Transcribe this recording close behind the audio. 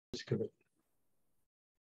Committee.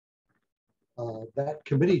 That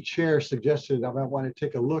committee chair suggested I might want to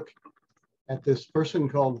take a look at this person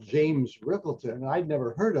called James Ricalton. I'd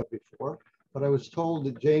never heard of before, but I was told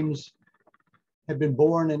that James had been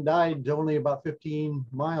born and died only about 15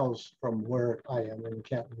 miles from where I am in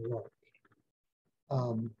Canton, New York.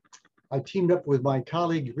 I teamed up with my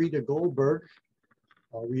colleague, Rita Goldberg.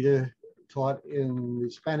 Rita taught in the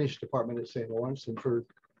Spanish department at St. Lawrence, and for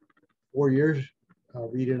 4 years,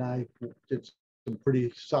 Rita and I did some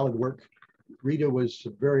pretty solid work. Rita was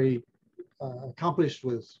very accomplished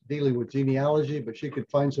with dealing with genealogy, but she could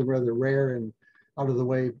find some rather rare and out of the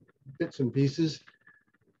way bits and pieces.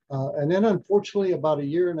 And then unfortunately, about 1.5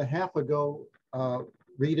 years ago,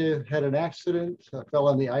 Rita had an accident, fell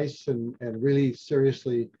on the ice and really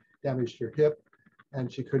seriously damaged her hip,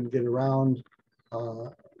 and she couldn't get around.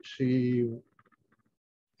 She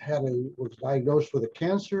was diagnosed with a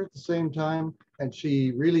cancer at the same time, and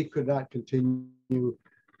she really could not continue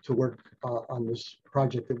to work on this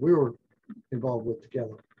project that we were involved with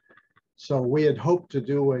together. So we had hoped to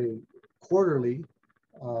do a quarterly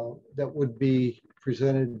that would be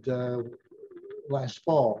presented last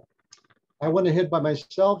fall. I went ahead by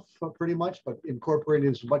myself pretty much, but incorporated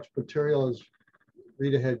as much material as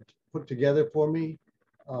Rita had put together for me.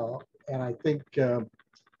 And I think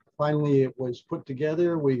finally it was put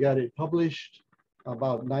together. We got it published.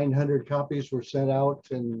 About 900 copies were sent out,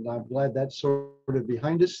 and I'm glad that's sort of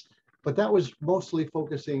behind us. But that was mostly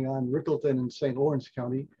focusing on Ricalton and St. Lawrence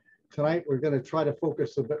County. Tonight, we're going to try to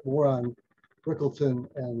focus a bit more on Ricalton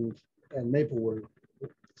and Maplewood.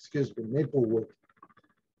 Excuse me, Maplewood.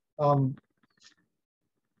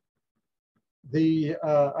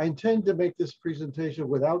 I intend to make this presentation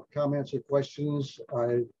without comments or questions.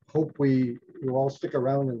 I hope you all stick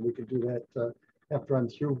around and we can do that after I'm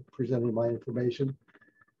through presenting my information.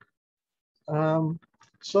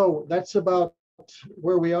 So that's about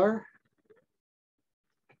where we are.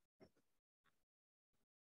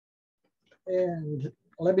 And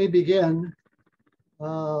let me begin.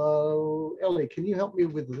 Ellie, can you help me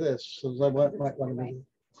with this? So I might want to make it.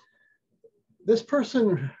 This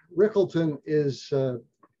person, Ricalton, is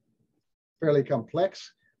fairly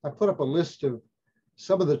complex. I put up a list of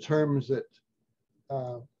some of the terms that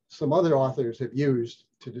some other authors have used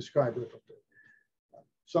to describe Ricalton.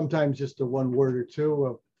 Sometimes just a one word or two: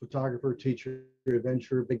 a photographer, teacher,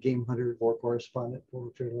 adventurer, big game hunter, war correspondent,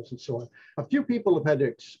 war journalist, and so on. A few people have had to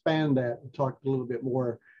expand that and talk a little bit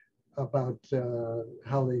more about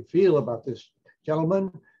how they feel about this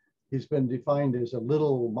gentleman. He's been defined as a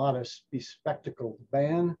little, modest, bespectacled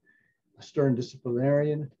man, a stern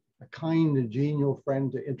disciplinarian, a kind and genial friend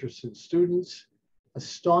to interested students, a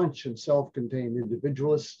staunch and self-contained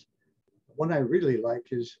individualist. One I really like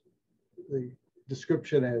is the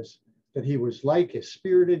description as that he was like a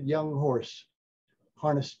spirited young horse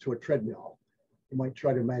harnessed to a treadmill. You might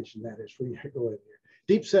try to imagine that as we go in here.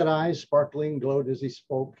 Deep set eyes, sparkling, glowed as he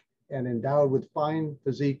spoke, and endowed with fine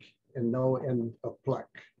physique and no end of pluck.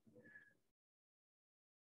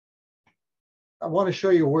 I want to show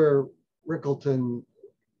you where Ricalton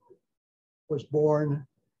was born,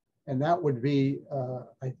 and that would be,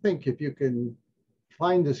 I think if you can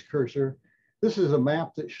find this cursor, this is a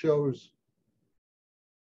map that shows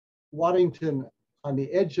Waddington on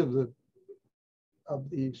the edge of the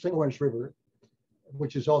St. Lawrence River,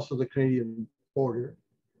 which is also the Canadian border.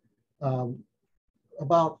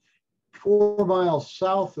 About 4 miles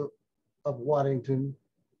south of Waddington,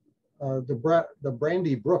 the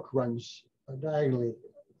Brandy Brook runs diagonally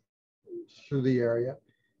through the area.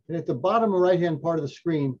 And at the bottom right-hand part of the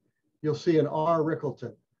screen, you'll see an R.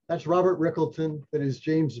 Ricalton. That's Robert Ricalton, that is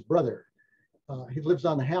James' brother. He lives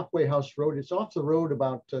on the Halfway House Road. It's off the road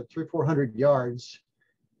about 300-400 yards.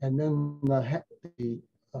 And then the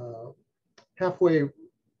Halfway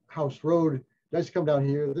House Road does come down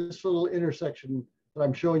here. This little intersection that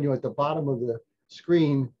I'm showing you at the bottom of the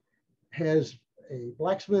screen has a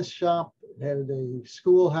blacksmith shop, it had a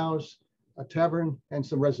schoolhouse, a tavern, and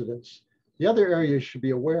some residents. The other area you should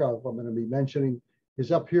be aware of, I'm going to be mentioning, is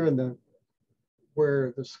up here in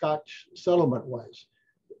where the Scotch settlement was.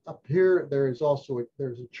 Up here, there's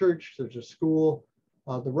a church, there's a school.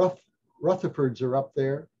 The Rutherfords are up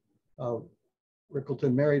there.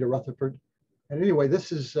 Ricalton married a Rutherford. And anyway,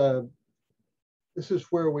 this is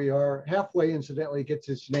where we are. Halfway, incidentally, gets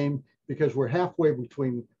its name because we're halfway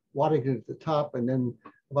between Waddington at the top, and then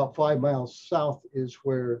about 5 miles south is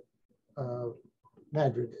where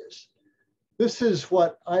Madrid is. This is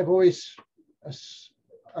what I've always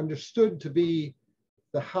understood to be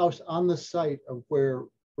the house on the site of where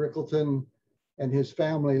Ricalton and his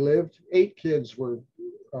family lived. 8 kids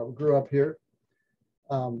grew up here.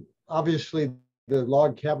 Obviously, the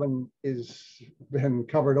log cabin is been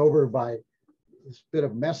covered over by this bit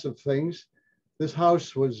of mess of things. This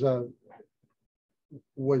house is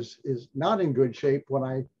not in good shape. When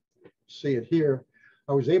I see it here,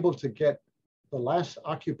 I was able to get the last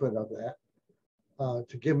occupant of that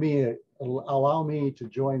to give me allow me to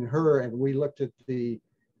join her, and we looked at the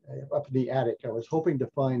up in the attic. I was hoping to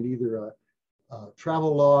find either a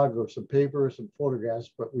travel log or some paper, some photographs,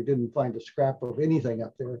 but we didn't find a scrap of anything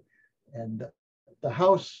up there. And the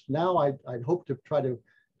house now, I'd hope to try to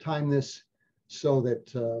time this so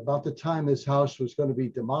that about the time this house was going to be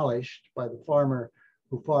demolished by the farmer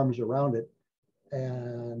who farms around it,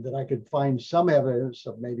 and that I could find some evidence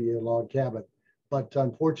of maybe a log cabin. But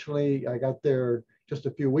unfortunately, I got there just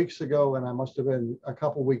a few weeks ago, and I must have been a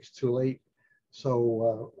couple weeks too late.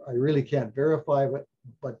 So I really can't verify it,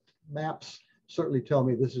 but maps certainly tell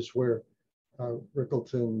me this is where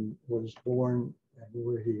Ricalton was born and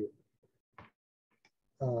we're here.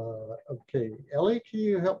 Okay, Ellie, can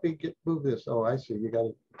you help me move this? Oh, I see. You got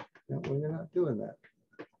it. No, well, you're not doing that.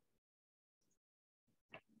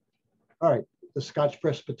 All right, the Scotch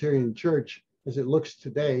Presbyterian Church, as it looks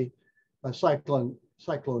today, a cyclone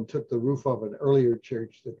took the roof of an earlier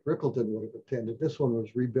church that Ricalton would have attended. This one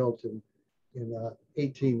was rebuilt in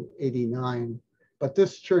 1889. But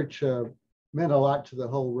this church meant a lot to the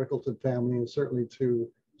whole Ricalton family, and certainly to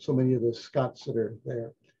so many of the Scots that are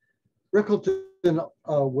there. Ricalton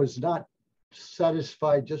was not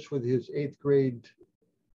satisfied just with his 8th grade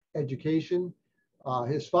education.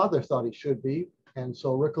 His father thought he should be, and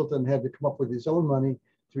so Ricalton had to come up with his own money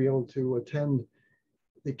to be able to attend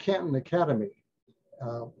the Canton Academy.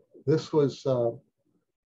 This was a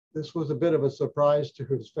bit of a surprise to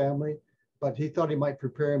his family, but he thought he might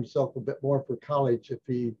prepare himself a bit more for college if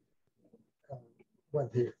he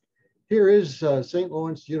went here. Here is St.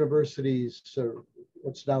 Lawrence University's,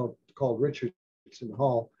 what's now called Richardson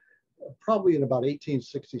Hall. Probably in about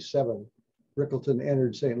 1867, Ricalton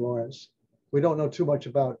entered St. Lawrence. We don't know too much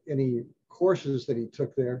about any courses that he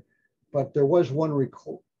took there, but there was one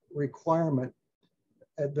requirement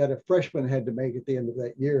that a freshman had to make at the end of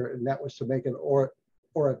that year, and that was to make an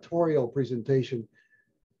oratorial presentation.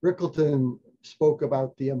 Ricalton spoke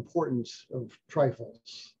about the importance of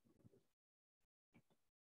trifles.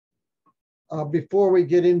 Before we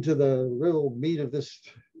get into the real meat of this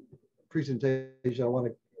presentation, I want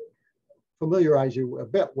to familiarize you a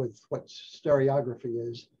bit with what stereography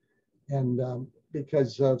is. And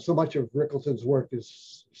because so much of Ricalton's work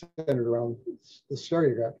is centered around the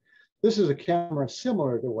stereograph. This is a camera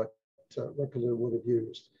similar to what Ricalton would have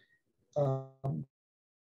used.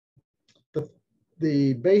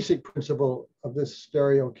 The basic principle of this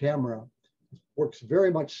stereo camera works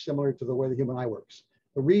very much similar to the way the human eye works.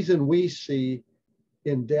 The reason we see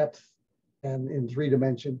in depth and in 3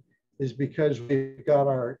 dimension is because we've got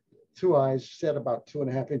our 2 eyes set about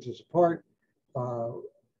 2.5 inches apart. The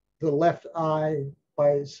left eye by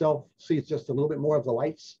itself sees just a little bit more of the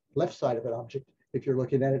left side of an object. If you're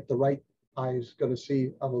looking at it, the right eye is going to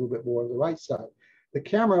see a little bit more of the right side. The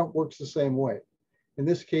camera works the same way. In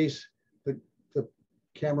this case, the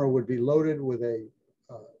camera would be loaded with a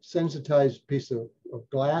sensitized piece of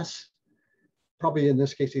glass, probably in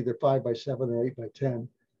this case either 5x7 or 8x10.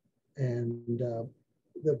 And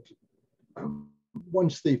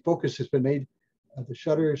once the focus has been made, the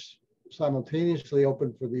shutters simultaneously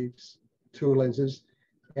open for these 2 lenses,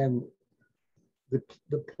 and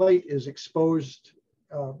the plate is exposed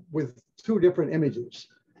with 2 different images.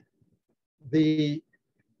 The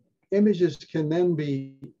images can then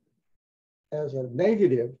be as a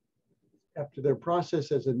negative. After they're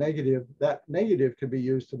processed as a negative, that negative can be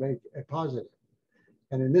used to make a positive.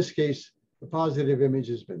 And in this case, the positive image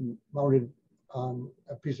has been mounted on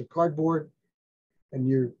a piece of cardboard, and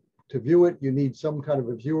to view it, you need some kind of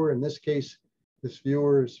a viewer. In this case, this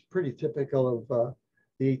viewer is pretty typical of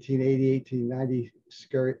the 1880, 1890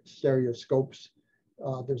 stereoscopes.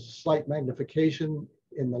 There's a slight magnification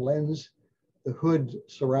in the lens. The hood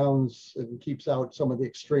surrounds and keeps out some of the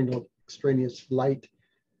extraneous light.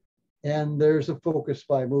 And there's a focus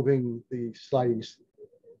by moving the sliding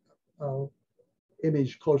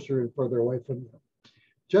image closer and further away from you.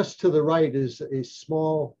 Just to the right is a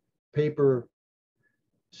small paper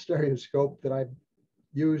stereoscope that I've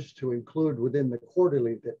used to include within the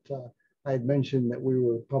quarterly that I had mentioned that we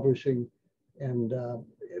were publishing. And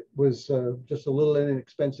it was just a little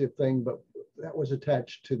inexpensive thing, but that was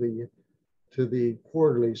attached to the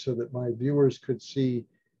quarterly so that my viewers could see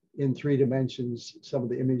in 3 dimensions some of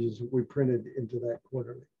the images we printed into that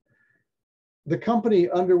quarterly. The company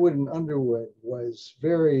Underwood & Underwood was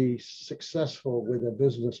very successful with a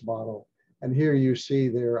business model. And here you see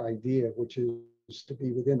their idea, which is to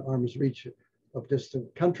be within arm's reach of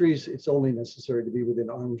distant countries. It's only necessary to be within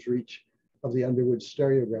arm's reach of the Underwood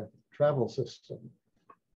stereograph travel system.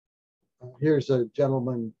 Here's a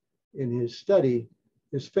gentleman in his study,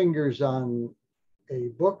 his fingers on a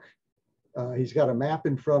book. He's got a map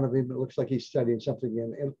in front of him. It looks like he's studying something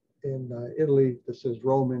in Italy. This says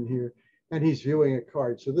Rome in here, and he's viewing a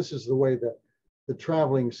card. So this is the way that the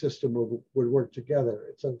traveling system would work together.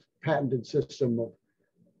 It's a patented system of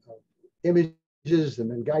images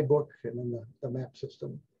and then guidebook and then the map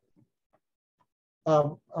system.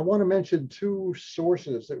 I want to mention two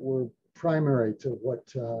sources that were primary to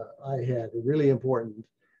what I had, really important.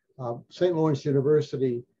 St. Lawrence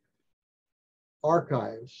University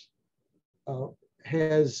archives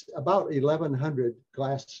has about 1,100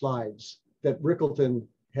 glass slides that Ricalton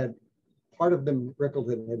had, part of them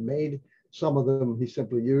Ricalton had made, some of them he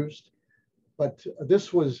simply used. But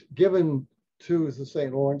this was given to the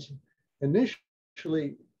St. Lawrence.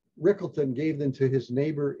 Initially, Ricalton gave them to his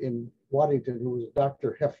neighbor in Waddington, who was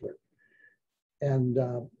Dr. Heffler. And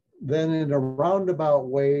then in a roundabout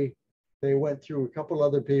way, they went through a couple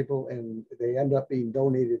other people and they end up being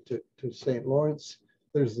donated to St. Lawrence.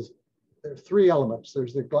 There's three elements.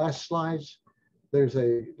 There's the glass slides. There's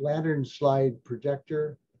a lantern slide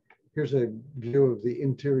projector. Here's a view of the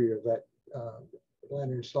interior of that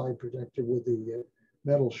lantern slide projector with the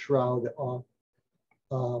metal shroud on.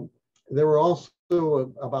 There were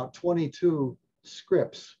also about 22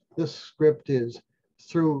 scripts. This script is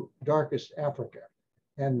Through Darkest Africa.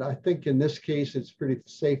 And I think in this case, it's pretty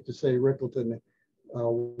safe to say Ricalton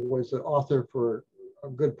was the author for a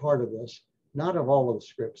good part of this, not of all of the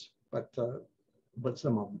scripts, but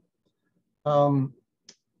some of them.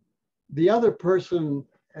 The other person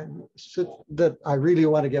that I really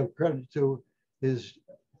want to give credit to is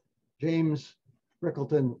James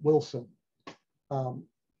Ricalton Wilson.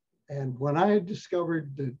 And when I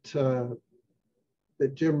discovered that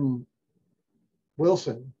Jim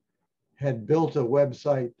Wilson had built a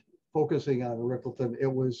website focusing on Ricalton, it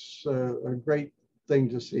was a great thing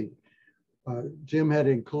to see. Jim had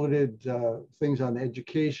included things on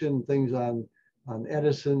education, things on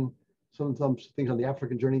Edison, sometimes things on the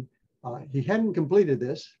African journey. He hadn't completed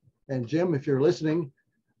this. And Jim, if you're listening,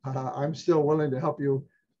 I'm still willing to help you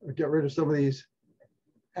get rid of some of these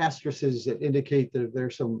asterisks that indicate that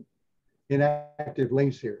there's some inactive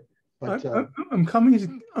links here. But I'm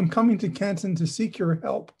coming to Canton to seek your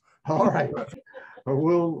help. All right,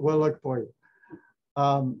 we'll look for you.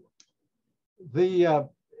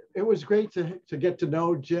 It was great to get to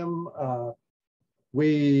know Jim.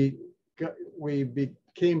 We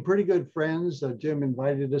became pretty good friends. Jim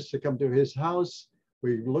invited us to come to his house.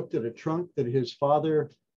 We looked at a trunk that his father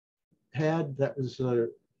had. That was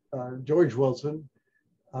George Wilson.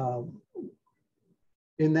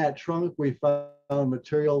 In that trunk, we found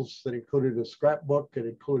materials that included a scrapbook. It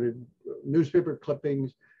included newspaper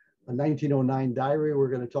clippings, a 1909 diary we're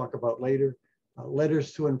going to talk about later,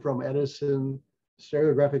 letters to and from Edison,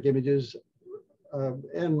 stereographic images,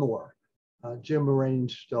 and more. Jim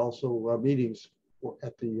arranged also meetings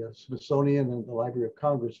at the Smithsonian and the Library of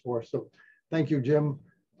Congress for us. So thank you, Jim.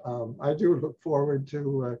 I do look forward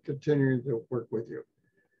to continuing to work with you.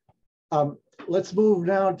 Let's move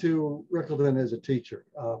now to Ricalton as a teacher.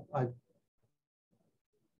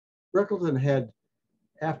 Ricalton had,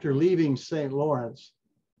 after leaving St. Lawrence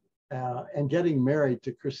and getting married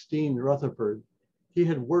to Christine Rutherford, he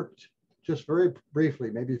had worked just very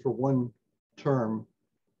briefly, maybe for one term,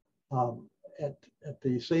 at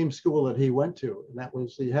the same school that he went to, and that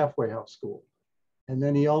was the Halfway House School. And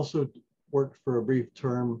then he also worked for a brief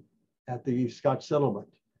term at the Scotch Settlement.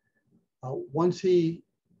 Once he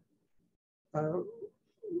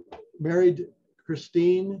married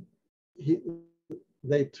Christine,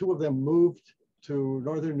 two of them moved to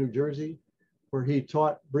northern New Jersey, where he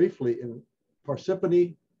taught briefly in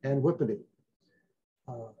Parsippany and Whippany.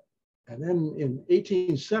 And then in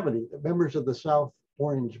 1870, the members of the South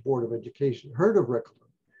Orange Board of Education heard of Ricalton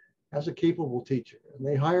as a capable teacher, and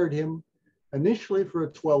they hired him initially for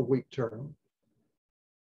a 12-week term.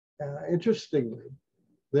 Interestingly,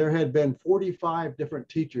 there had been 45 different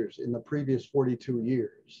teachers in the previous 42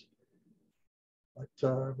 years.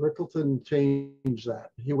 But Ricalton changed that.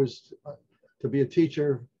 He was to be a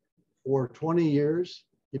teacher for 20 years.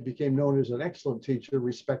 He became known as an excellent teacher,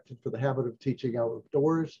 respected for the habit of teaching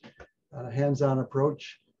outdoors, a hands-on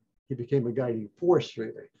approach. He became a guiding force,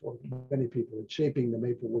 really, for many people in shaping the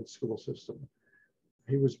Maplewood school system.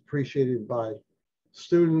 He was appreciated by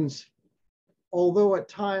students, although at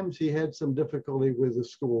times he had some difficulty with the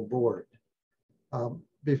school board.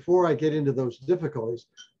 Before I get into those difficulties,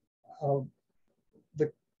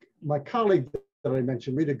 My colleague that I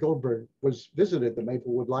mentioned, Rita Goldberg, visited the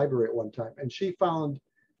Maplewood Library at one time, and she found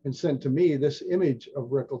and sent to me this image of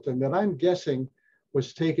Ricalton that I'm guessing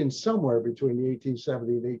was taken somewhere between the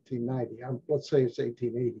 1870 and 1890. Let's say it's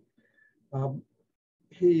 1880.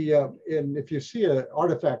 And if you see an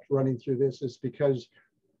artifact running through this, it's because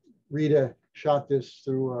Rita shot this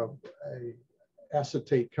through a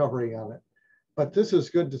acetate covering on it. But this is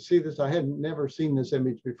good to see this. I had never seen this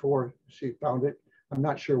image before she found it. I'm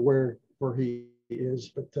not sure where he is,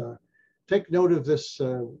 but take note of this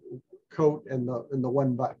coat and the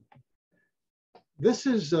one button. This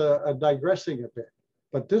is digressing a bit,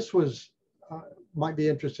 but this was might be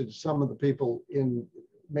interested to some of the people in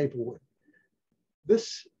Maplewood.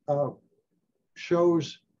 This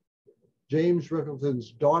shows James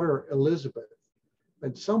Ricalton's daughter Elizabeth,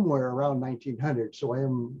 and somewhere around 1900. So I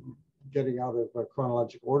am getting out of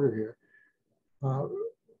chronological order here.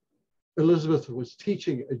 Elizabeth was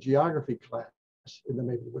teaching a geography class in the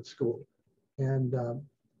Maplewood School, and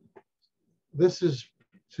this is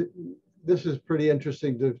pretty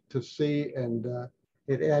interesting to see, and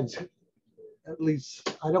it adds, at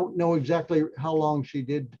least I don't know exactly how long she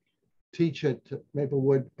did teach at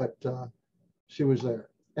Maplewood, but she was there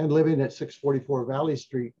and living at 644 Valley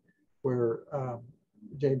Street, where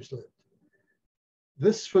James lived.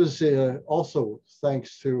 This was also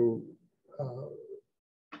thanks to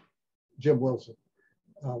Jim Wilson.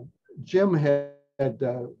 Jim had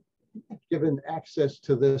given access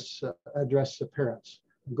to this address to parents.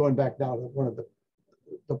 I'm going back now to one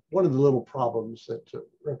of the little problems that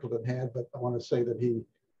Ricalton had, but I want to say that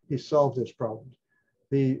he solved this problem.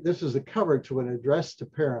 This is a cover to an address to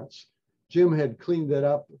parents. Jim had cleaned it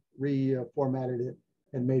up, reformatted it,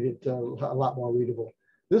 and made it a lot more readable.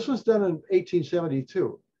 This was done in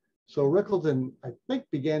 1872. So Ricalton, I think,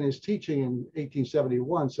 began his teaching in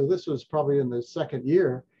 1871. So this was probably in the second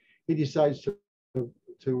year. He decides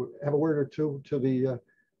to have a word or two to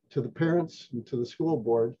the parents and to the school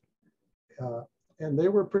board. And they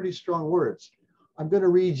were pretty strong words. I'm going to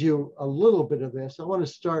read you a little bit of this. I want to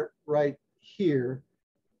start right here.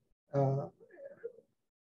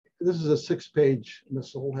 This is a 6-page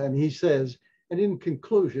missile, and he says, and in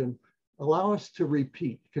conclusion, allow us to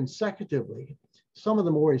repeat consecutively some of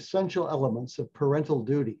the more essential elements of parental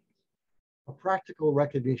duty, a practical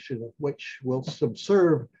recognition of which will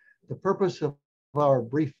subserve the purpose of our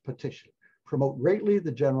brief petition. Promote greatly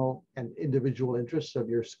the general and individual interests of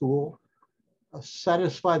your school,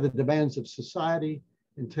 satisfy the demands of society,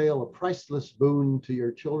 entail a priceless boon to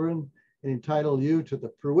your children, and entitle you to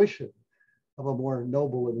the fruition of a more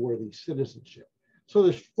noble and worthy citizenship. So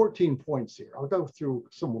there's 14 points here. I'll go through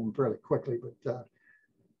some of them fairly quickly,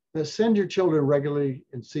 but send your children regularly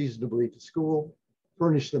and seasonably to school,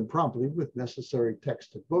 furnish them promptly with necessary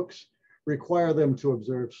text and books, require them to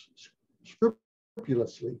observe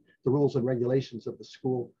scrupulously the rules and regulations of the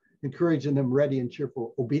school, encourage in them ready and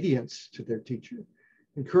cheerful obedience to their teacher,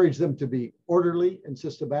 encourage them to be orderly and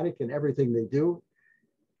systematic in everything they do,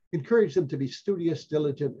 encourage them to be studious,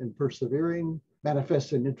 diligent, and persevering,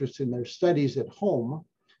 manifest an interest in their studies at home,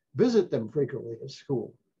 visit them frequently at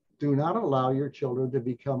school. Do not allow your children to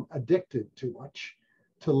become addicted too much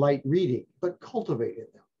to light reading, but cultivate in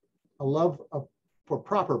them a love for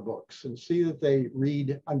proper books and see that they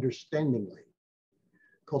read understandingly.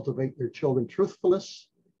 Cultivate your children truthfulness,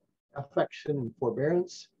 affection, and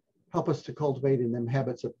forbearance. Help us to cultivate in them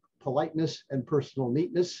habits of politeness and personal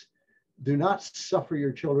neatness. Do not suffer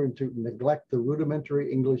your children to neglect the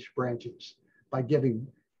rudimentary English branches by giving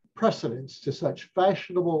precedence to such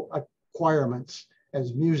fashionable acquirements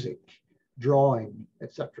as music, drawing,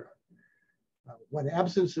 etc. When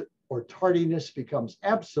absence or tardiness becomes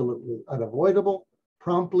absolutely unavoidable,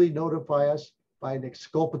 promptly notify us by an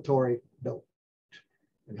exculpatory note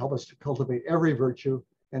and help us to cultivate every virtue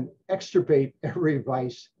and extirpate every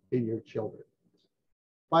vice in your children.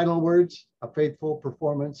 Final words, a faithful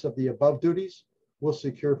performance of the above duties will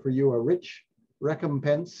secure for you a rich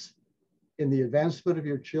recompense in the advancement of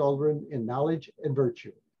your children in knowledge and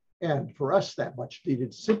virtue. And for us, that much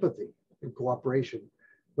needed sympathy and cooperation,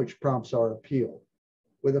 which prompts our appeal.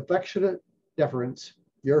 With affectionate deference,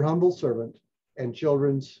 your humble servant and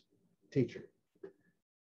children's teacher.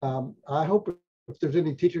 I hope if there's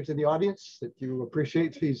any teachers in the audience that you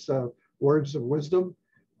appreciate these words of wisdom.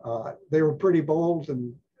 They were pretty bold,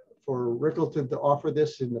 and for Ricalton to offer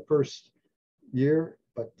this in the first year,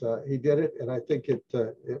 but he did it, and I think it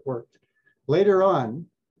worked. Later on,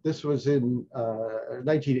 this was in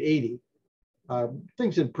 1980,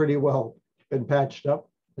 things had pretty well been patched up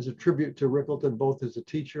as a tribute to Ricalton, both as a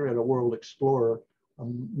teacher and a world explorer. a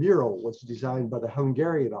mural was designed by the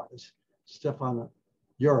Hungarian artist, Stefan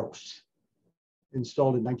Jaros,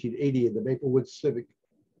 installed in 1980 in the Maplewood Civic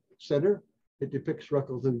Center. It depicts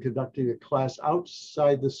Ricalton conducting a class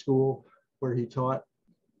outside the school where he taught.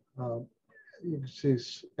 You can see,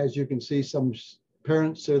 as you can see, some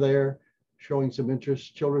parents are there showing some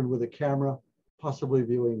interest, children with a camera, possibly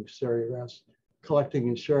viewing stereographs, collecting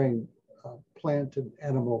and sharing plant and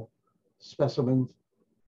animal specimens.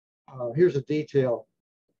 Here's a detail,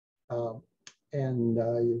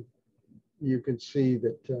 and you can see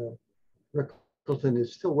that Ricalton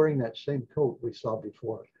is still wearing that same coat we saw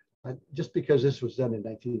before. Just because this was done in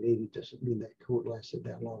 1980 doesn't mean that coat lasted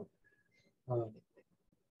that long.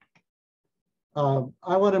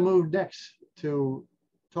 I want to move next to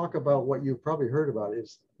talk about what you've probably heard about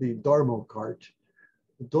is the Dormo cart.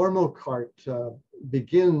 The Dormo cart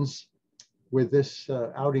begins with this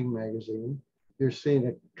outing magazine. You're seeing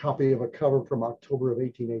a copy of a cover from October of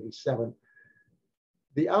 1887.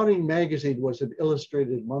 The outing magazine was an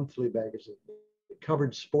illustrated monthly magazine. It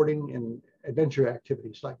covered sporting and adventure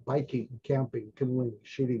activities like biking, camping, canoeing,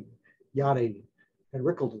 shooting, yachting, and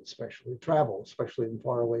Ricalton especially, travel, especially in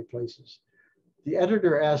faraway places. The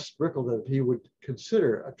editor asked Ricalton if he would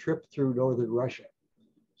consider a trip through northern Russia,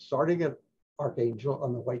 starting at Archangel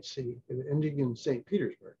on the White Sea and ending in St.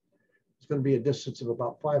 Petersburg. It's going to be a distance of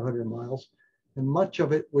about 500 miles, and much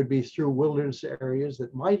of it would be through wilderness areas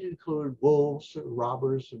that might include wolves,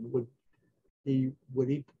 robbers, and he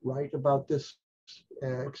write about this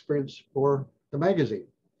experience for the magazine.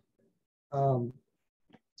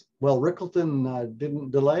 Well, Ricalton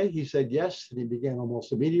didn't delay. He said yes, and he began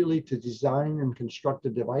almost immediately to design and construct a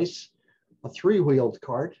device, a three-wheeled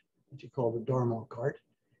cart, which he called a Dormo cart.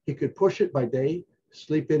 He could push it by day,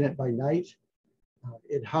 sleep in it by night.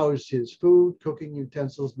 It housed his food, cooking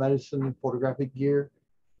utensils, medicine, photographic gear,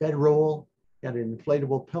 bedroll. He had an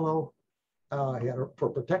inflatable pillow. For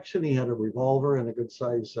protection, he had a revolver and a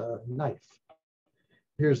good-sized knife.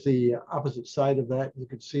 Here's the opposite side of that. You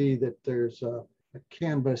can see that there's a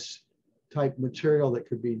canvas type material that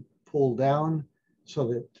could be pulled down so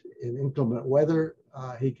that in inclement weather,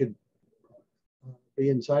 he could be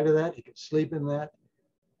inside of that. He could sleep in that.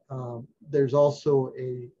 There's also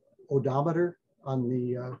a odometer on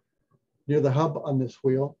the near the hub on this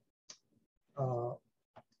wheel.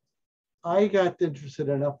 I got interested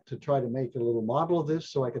enough to try to make a little model of this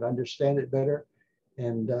so I could understand it better.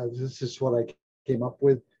 And this is what I came up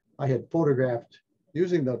with. I had photographed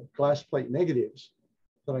using the glass plate negatives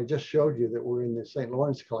that I just showed you that were in the St.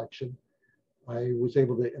 Lawrence collection. I was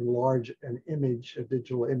able to enlarge an image, a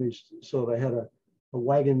digital image, so that I had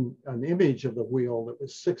an image of the wheel that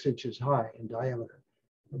was 6 inches high in diameter.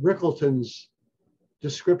 Ricalton's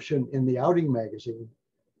description in the outing magazine,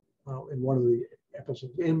 in one of the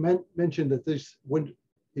episodes, mentioned that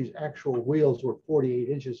these actual wheels were 48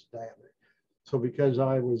 inches in diameter. So because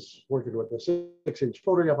I was working with a 6-inch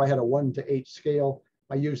photograph, I had a 1:8 scale.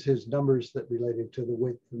 I used his numbers that related to the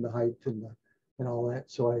width and the height and all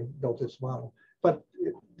that. So I built this model. But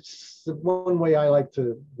it's the one way I like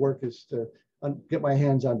to work is to get my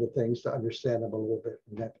hands onto things to understand them a little bit,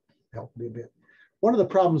 and that helped me a bit. One of the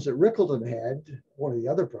problems that Ricalton had, one of the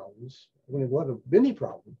other problems, one of the many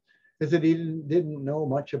problems, is that he didn't know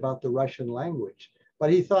much about the Russian language.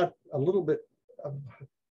 But he thought a little bit of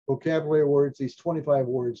vocabulary words, these 25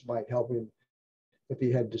 words might help him if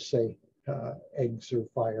he had to say eggs or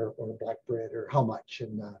fire or black bread or how much.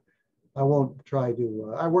 And I won't try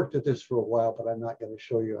to, I worked at this for a while, but I'm not going to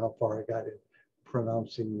show you how far I got in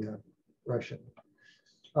pronouncing Russian.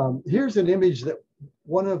 Here's an image that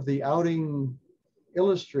one of the outing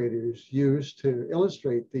illustrators used to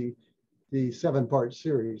illustrate the 7-part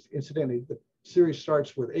series. Incidentally, the series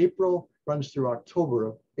starts with April, runs through October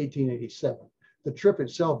of 1887. The trip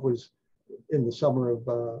itself was in the summer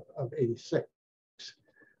of 86.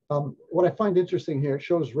 What I find interesting here, it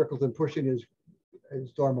shows Ricalton pushing his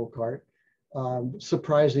Dormo cart,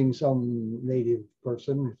 surprising some native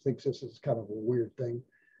person who thinks this is kind of a weird thing.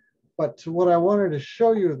 But what I wanted to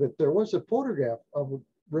show you that there was a photograph of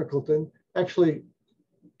Ricalton. Actually,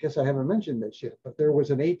 I guess I haven't mentioned this yet, but there was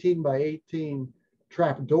an 18 by 18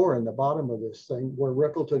 trap door in the bottom of this thing where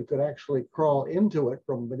Ricalton could actually crawl into it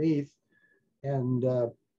from beneath and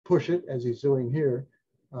push it as he's doing here,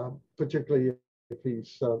 particularly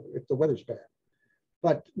if the weather's bad.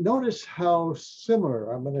 But notice how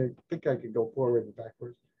similar, I think I could go forward and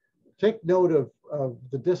backwards. Take note of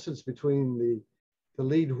the distance between the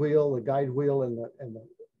lead wheel, the guide wheel, and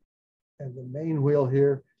the main wheel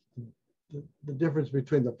here. The difference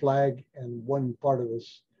between the flag and one part of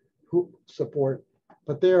this hoop support.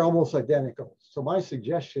 but they're almost identical. So my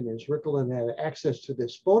suggestion is Ricalton had access to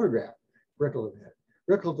this photograph.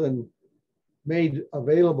 Ricalton made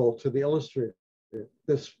available to the illustrator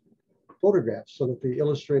this photograph so that the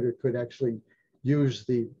illustrator could actually use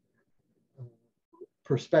the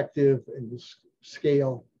perspective and the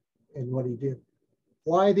scale in what he did.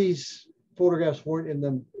 Why these photographs weren't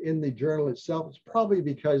in the journal itself, it's probably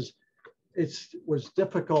because it was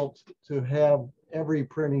difficult to have every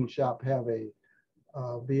printing shop have a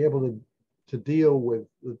be able to deal with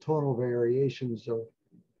the tonal variations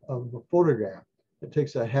of the photograph. It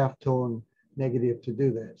takes a half-tone negative to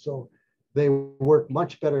do that. So they work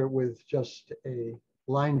much better with just a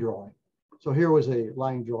line drawing. So here was a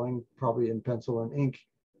line drawing, probably in pencil and ink,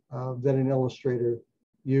 that an illustrator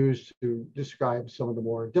used to describe some of the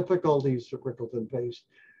more difficulties that Ricalton faced.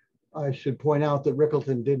 I should point out that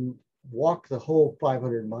Ricalton didn't walk the whole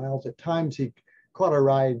 500 miles. At times he caught a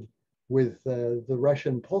ride with the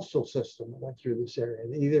Russian postal system that went through this area.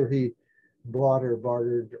 And either he bought or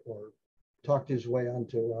bartered or talked his way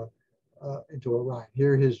onto into a ride.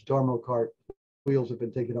 Here his Dormo cart wheels have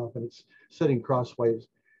been taken off and it's sitting crossways.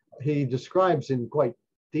 He describes in quite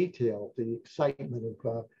detail the excitement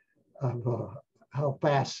of how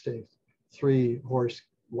fast a 3-horse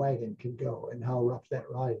wagon can go and how rough that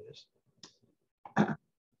ride is.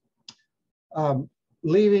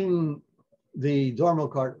 Leaving the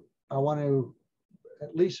Dormo cart, I want to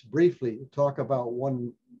at least briefly talk about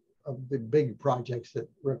one of the big projects that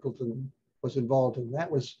Ricalton was involved in. That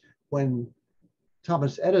was when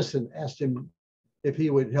Thomas Edison asked him if he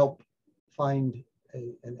would help find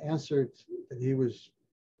an answer that he was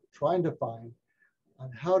trying to find on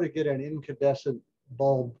how to get an incandescent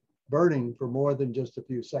bulb burning for more than just a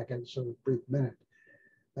few seconds or a brief minute.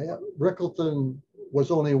 Ricalton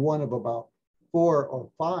was only one of about 4 or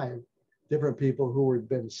 5 different people who had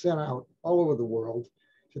been sent out all over the world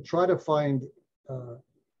to try to find,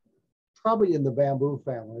 probably in the bamboo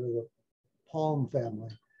family or the palm family,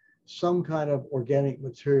 some kind of organic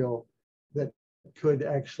material that could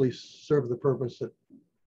actually serve the purpose that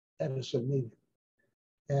Edison needed.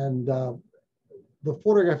 And the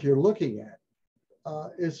photograph you're looking at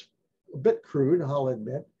is a bit crude, I'll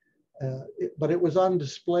admit, but it was on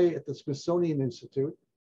display at the Smithsonian Institute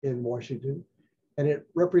in Washington. And it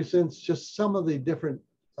represents just some of the different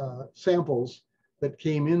samples that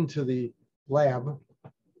came into the lab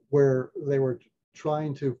where they were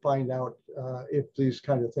trying to find out if these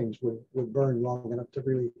kind of things would burn long enough to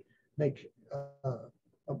really make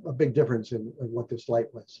a big difference in what this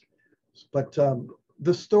light was. But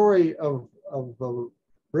the story of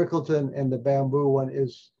Ricalton and the bamboo one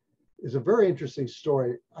is a very interesting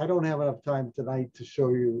story. I don't have enough time tonight to show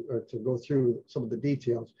you or to go through some of the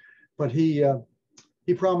details, but he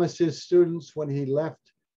promised his students when he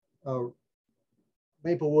left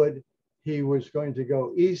Maplewood, he was going to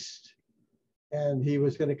go east and he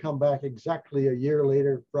was going to come back exactly a year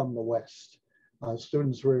later from the west.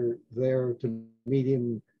 Students were there to meet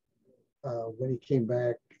him when he came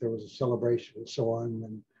back. There was a celebration and so on.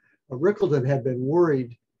 And Ricalton had been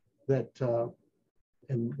worried that,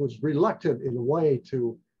 and was reluctant in a way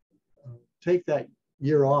to take that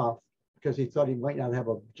year off because he thought he might not have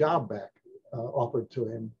a job back offered to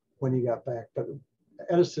him when he got back. But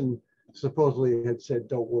Edison supposedly had said,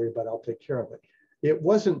 don't worry about it, I'll take care of it. It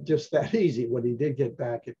wasn't just that easy. When he did get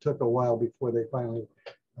back, it took a while before they finally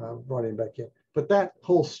brought him back in. But that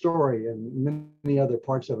whole story and many other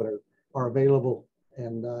parts of it are available,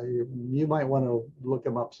 and you might want to look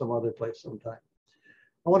them up some other place sometime.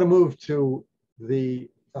 I want to move to the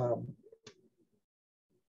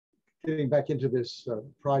getting back into this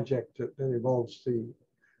project that involves the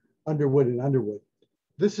Underwood and Underwood.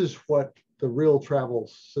 This is what the real travel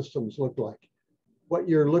systems look like. What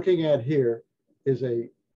you're looking at here is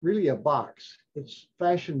really a box. It's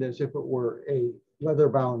fashioned as if it were a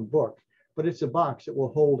leather-bound book, but it's a box that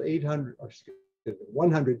will hold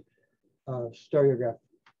 100 stereograph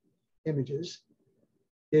images.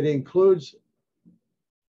 It includes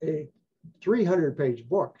a 300-page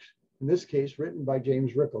book, in this case written by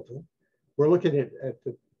James Ricalton. We're looking at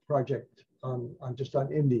the project on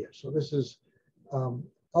India. So this is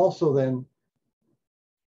also then,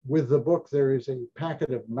 with the book, there is a packet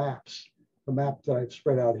of maps. The map that I've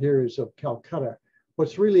spread out here is of Calcutta.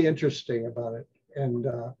 What's really interesting about it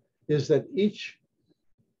is that each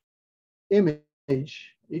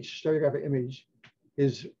image, each stereographic image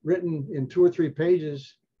is written in 2 or 3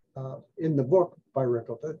 pages in the book by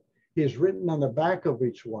Ricalton. He has written on the back of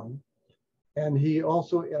each one, and he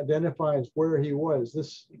also identifies where he was.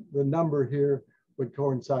 The number here would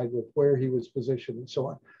coincide with where he was positioned and so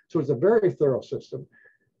on. So it's a very thorough system.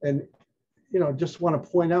 And just want to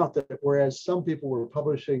point out that whereas some people were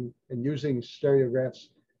publishing and using stereographs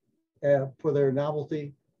for their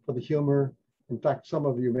novelty, for the humor, in fact, some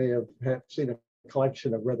of you may have seen a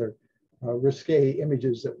collection of rather risque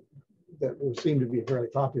images that seem to be fairly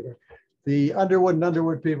popular. The Underwood and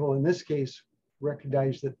Underwood people in this case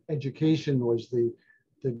recognized that education was the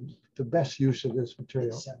best use of this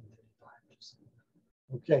material.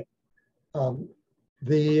 Okay.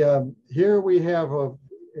 Here we have an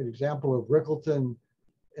example of Ricalton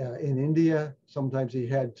in India. Sometimes he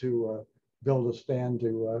had to build a stand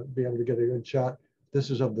to be able to get a good shot. This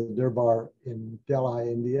is of the Durbar in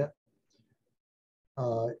Delhi, India.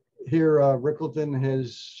 Here, Ricalton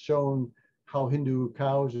has shown how Hindu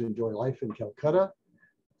cows enjoy life in Calcutta.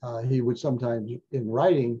 He would sometimes, in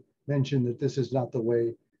writing, mention that this is not the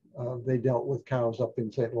way they dealt with cows up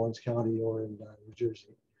in St. Lawrence County or in New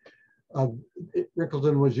Jersey.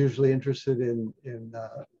 Ricalton was usually interested in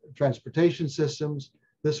transportation systems.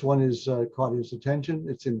 This one is caught his attention.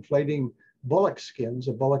 It's inflating bullock skins.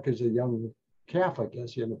 A bullock is a young calf, I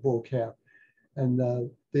guess, a bull calf. And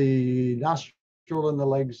the nostril and the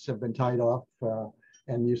legs have been tied off.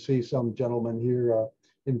 And you see some gentleman here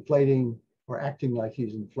inflating or acting like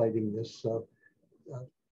he's inflating this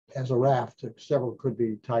as a raft. Several could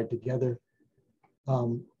be tied together.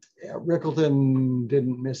 Ricalton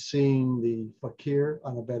didn't miss seeing the fakir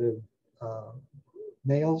on a bed of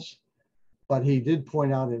nails, but he did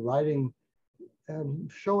point out in writing,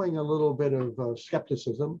 showing a little bit of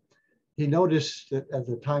skepticism. He noticed that at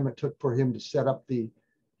the time it took for him to set up the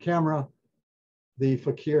camera, the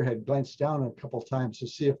fakir had glanced down a couple of times to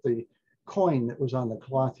see if the coin that was on the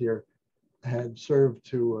cloth here had served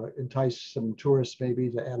to entice some tourists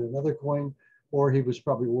maybe to add another coin, or he was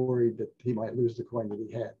probably worried that he might lose the coin that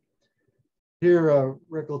he had. Here,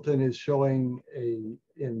 Ricalton is showing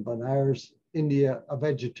in Benares, India, a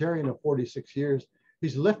vegetarian of 46 years.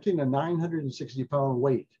 He's lifting a 960-pound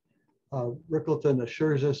weight. Ricalton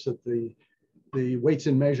assures us that the weights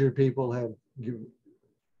and measure people have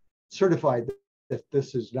certified that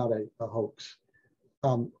this is not a hoax.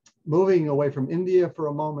 Moving away from India for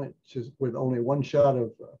a moment, with only one shot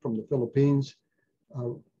from the Philippines,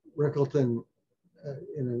 Ricalton,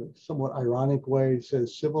 in a somewhat ironic way,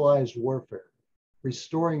 says, "Civilized warfare.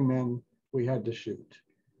 Restoring men, we had to shoot."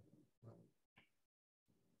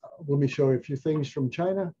 Let me show you a few things from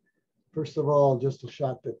China. First of all, just a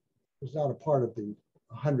shot that was not a part of the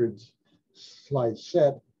 100-slide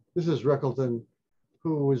set. This is Ricalton,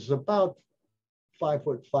 who was about 5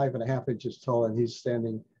 foot 5.5 inches tall, and he's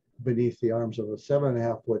standing beneath the arms of a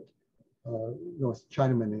 7.5-foot North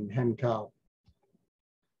Chinaman in Hankow.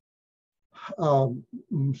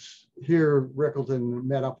 Here, Ricalton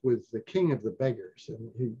met up with the king of the beggars,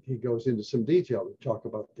 and he goes into some detail to talk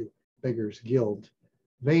about the Beggars Guild,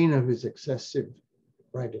 vain of his excessive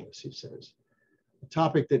raggedness, he says. A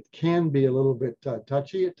topic that can be a little bit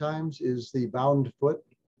touchy at times is the bound foot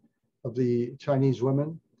of the Chinese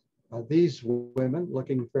women. These women,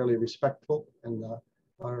 looking fairly respectful and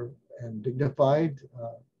dignified,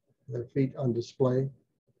 their feet on display,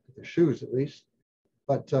 their shoes at least.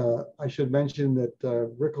 But I should mention that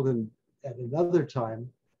Ricalton, at another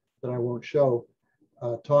time that I won't show,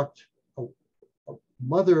 talked a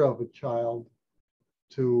mother of a child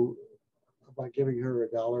by giving her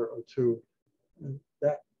 $1 or $2.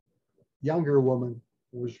 That younger woman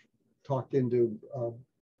was talked into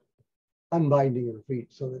unbinding her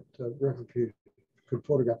feet so that Ricalton could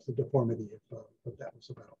photograph the deformity of what that was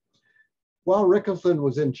about. While Ricalton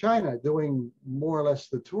was in China doing more or less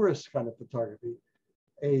the tourist kind of photography,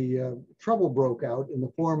 a trouble broke out in the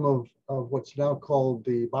form of what's now called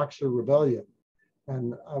the Boxer Rebellion.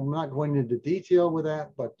 And I'm not going into detail with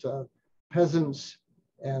that, but peasants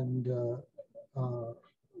and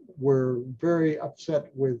were very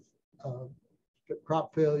upset with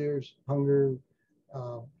crop failures, hunger,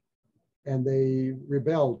 and they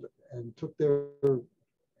rebelled and took their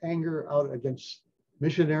anger out against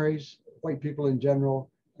missionaries, white people in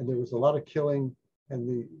general, and there was a lot of killing, and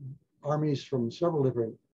the armies from several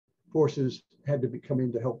different forces had to come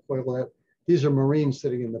in to help quell that. These are Marines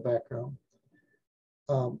sitting in the background.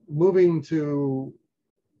 Moving to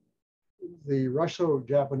the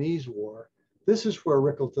Russo-Japanese War, this is where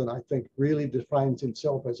Ricalton, I think, really defines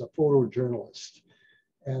himself as a photojournalist,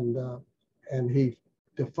 and he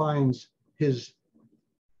defines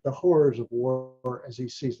the horrors of war as he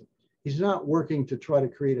sees them. He's not working to try to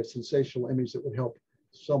create a sensational image that would help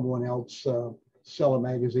someone else sell a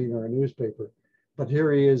magazine or a newspaper. But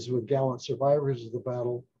here he is with gallant survivors of the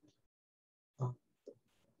battle.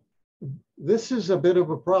 This is a bit of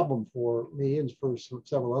a problem for me and for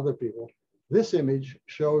several other people. This image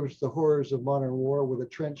shows the horrors of modern war with a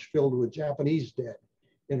trench filled with Japanese dead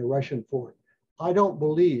in a Russian fort. I don't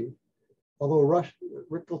believe, although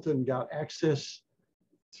Ricalton got access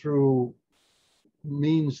through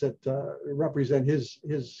means that represent his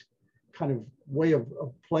kind of way of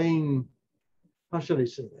playing, how should I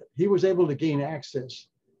say that? He was able to gain access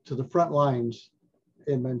to the front lines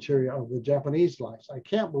in Manchuria of the Japanese lines. I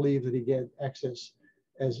can't believe that he get access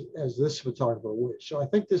as this photographer would. So I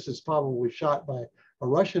think this is probably shot by a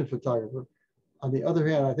Russian photographer. On the other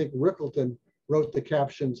hand, I think Ricalton wrote the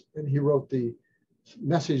captions and he wrote the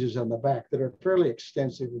messages on the back that are fairly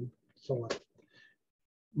extensive and so on.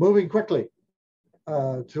 Moving quickly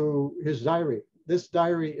to his diary. This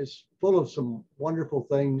diary is full of some wonderful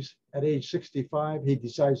things. At age 65, he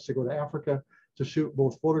decides to go to Africa to shoot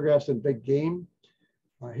both photographs and big game.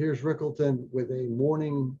 Here's Ricalton with a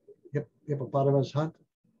morning hippopotamus hunt.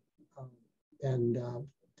 In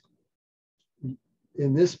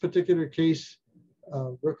this particular case,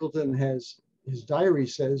 Ricalton has, his diary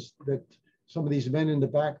says that some of these men in the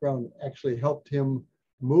background actually helped him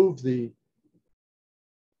move the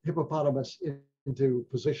hippopotamus into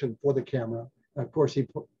position for the camera. And of course, he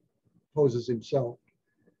poses himself.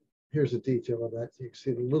 Here's a detail of that. You can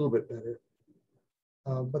see it a little bit better.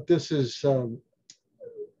 But this is,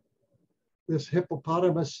 this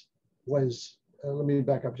hippopotamus was, let me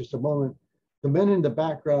back up just a moment. The men in the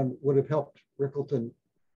background would have helped Ricalton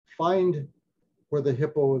find where the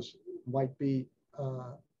hippos might be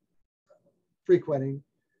frequenting.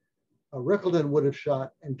 Ricalton would have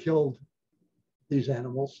shot and killed these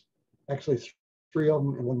animals, actually 3 of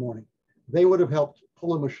them in one morning. They would have helped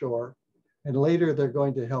pull them ashore, and later they're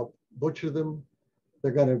going to help butcher them.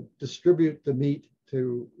 They're going to distribute the meat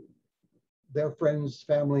to their friends,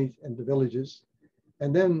 family, and the villages.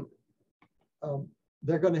 And then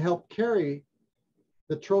they're going to help carry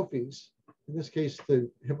the trophies, in this case, the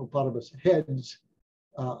hippopotamus heads,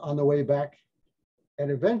 on the way back.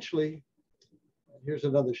 And eventually, here's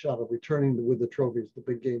another shot of returning with the trophies, the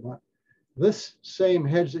big game hunt. This same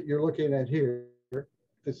heads that you're looking at here,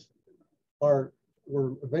 were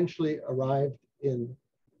eventually arrived in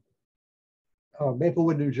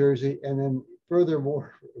Maplewood, New Jersey, and then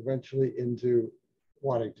furthermore, eventually into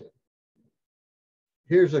Waddington.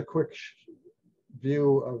 Here's a quick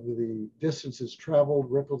view of the distances traveled.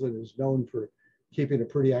 Ricalton is known for keeping a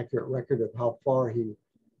pretty accurate record of how far he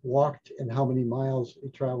walked and how many miles he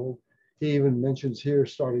traveled. He even mentions here,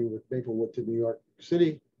 starting with Maplewood to New York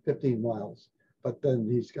City, 15 miles. But then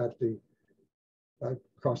he's got the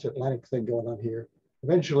cross-Atlantic thing going on here.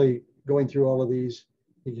 Eventually, going through all of these,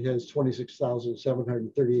 he has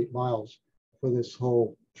 26,738 miles for this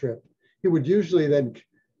whole trip. He would usually then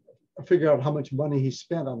figure out how much money he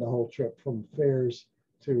spent on the whole trip, from fares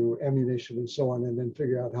to ammunition and so on, and then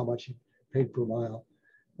figure out how much he paid per mile.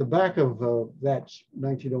 The back of that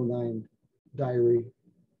 1909 diary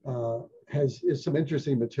is some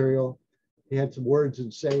interesting material. He had some words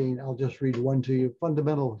and saying, I'll just read one to you.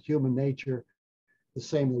 Fundamental human nature, the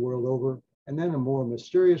same the world over. And then a more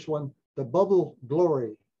mysterious one, the bubble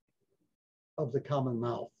glory of the common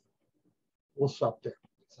mouth. We'll stop there.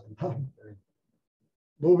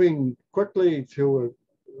 Moving quickly to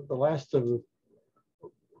the last of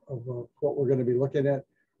what we're going to be looking at.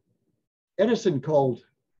 Edison called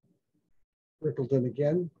Ricalton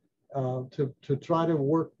again to try to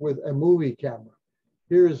work with a movie camera.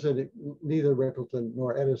 Here is neither Ricalton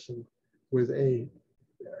nor Edison with a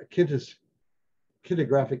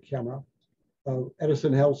kinetographic camera.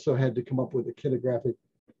 Edison also had to come up with a kinetographic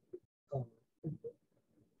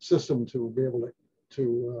system to be able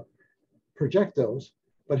to project those.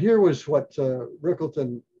 But here was what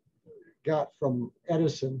Ricalton got from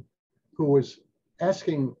Edison, who was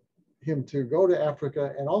asking him to go to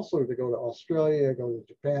Africa and also to go to Australia, go to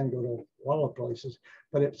Japan, go to a lot of places.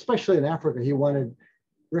 But especially in Africa, he wanted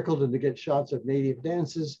Ricalton to get shots of native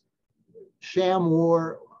dances, sham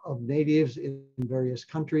war of natives in various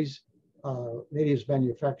countries, natives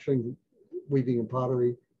manufacturing, weaving and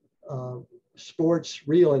pottery, sports,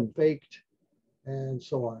 real and faked, and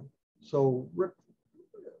so on. So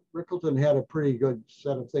Ricalton had a pretty good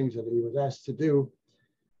set of things that he was asked to do.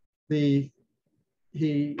 He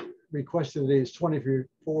requested that his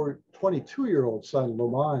 22-year-old son,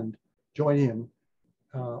 Lamond, join him.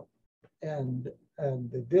 And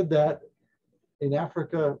they did that. In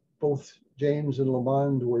Africa, both James and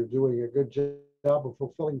Lamond were doing a good job of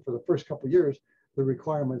fulfilling for the first couple of years the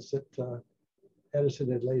requirements that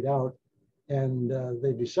Edison had laid out. And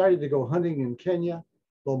they decided to go hunting in Kenya.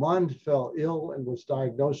 Lamond fell ill and was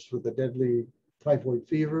diagnosed with a deadly typhoid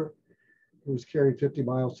fever. He was carried 50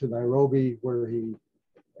 miles to Nairobi, where he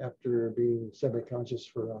after being semi-conscious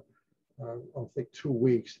for, I think, 2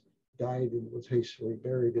 weeks, died and was hastily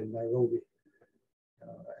buried in Nairobi.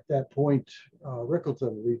 At that point,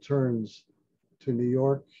 Ricalton returns to New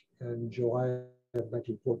York in July of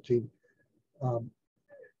 1914.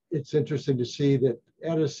 It's interesting to see that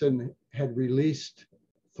Edison had released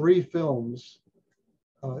 3 films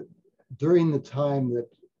during the time that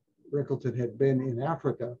Ricalton had been in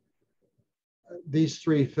Africa. These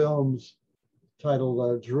 3 films,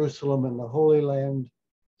 titled Jerusalem and the Holy Land,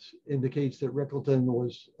 indicates that Ricalton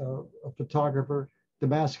was a photographer.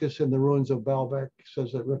 Damascus and the Ruins of Baalbek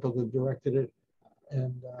says that Ricalton directed it,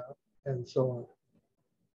 and so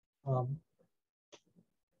on.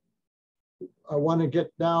 I want to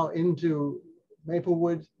get now into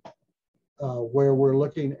Maplewood, where we're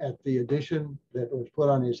looking at the addition that was put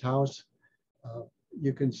on his house.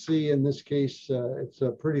 You can see in this case, it's a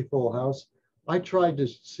pretty full house. I tried to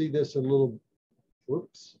see this a little,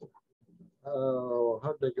 whoops. Oh,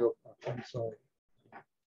 how'd they go? I'm sorry.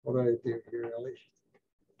 What did I do here, Ellie?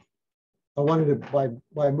 I wanted to,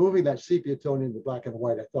 by moving that sepia tone into black and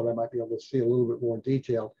white, I thought I might be able to see a little bit more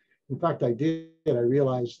detail. In fact, I did. I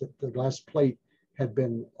realized that the glass plate had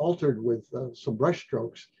been altered with some brush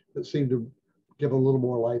strokes that seemed to give a little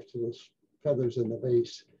more life to the feathers in the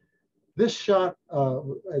vase. This shot,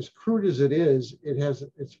 as crude as it is,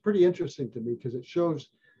 it's pretty interesting to me because it shows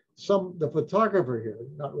the photographer here,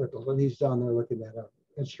 not Ricalton, he's down there looking at an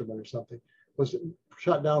instrument or something, was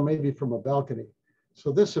shot down maybe from a balcony.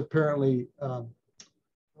 So this apparently,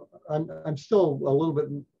 I'm still a little bit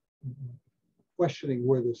questioning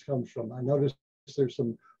where this comes from. I noticed there's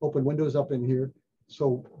some open windows up in here.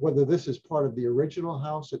 So whether this is part of the original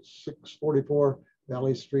house at 644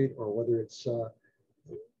 Valley Street or whether it's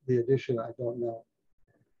the addition, I don't know.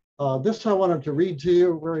 This I wanted to read to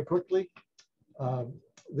you very quickly.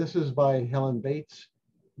 This is by Helen Bates,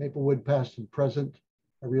 Maplewood Past and Present.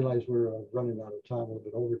 I realize we're running out of time, a little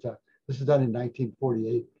bit over time. This is done in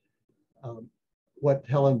 1948. What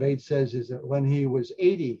Helen Bates says is that when he was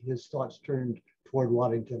 80, his thoughts turned toward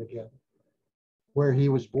Waddington again, where he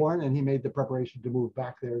was born, and he made the preparation to move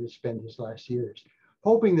back there to spend his last years,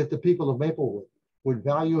 hoping that the people of Maplewood would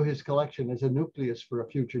value his collection as a nucleus for a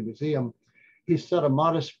future museum. He set a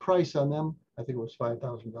modest price on them, I think it was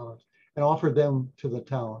 $5,000, and offered them to the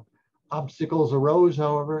town. Obstacles arose,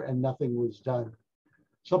 however, and nothing was done.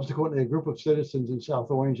 Subsequently, a group of citizens in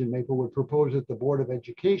South Orange and Maplewood proposed that the Board of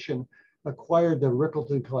Education acquired the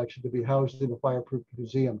Ricalton collection to be housed in a fireproof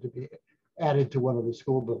museum to be added to one of the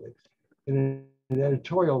school buildings. In an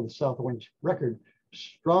editorial of the South Orange Record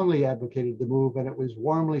strongly advocated the move, and it was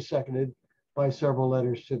warmly seconded by several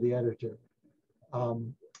letters to the editor.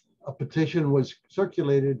 A petition was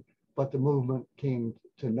circulated, but the movement came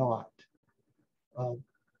to naught.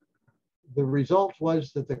 The result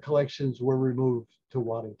was that the collections were removed to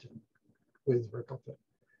Waddington with Ricalton.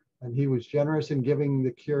 And he was generous in giving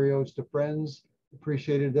the curios to friends,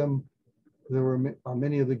 appreciated them. There are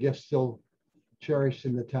many of the gifts still cherished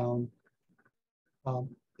in the town.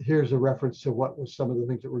 Here's a reference to what was some of the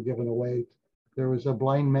things that were given away. There was a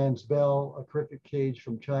blind man's bell, a cricket cage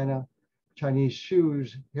from China, Chinese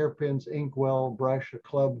shoes, hairpins, inkwell, brush, a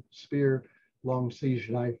club, spear, long siege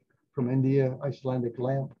knife from India, Icelandic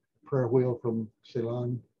lamp, prayer wheel from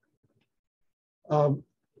Ceylon.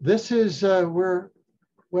 This is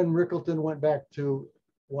when Ricalton went back to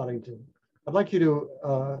Waddington. I'd like you to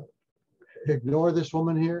ignore this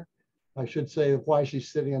woman here. I should say why she's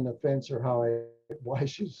sitting on the fence or why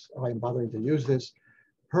I'm bothering to use this.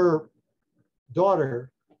 Her daughter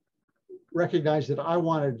recognized that I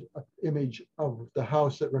wanted an image of the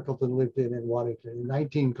house that Ricalton lived in Waddington, in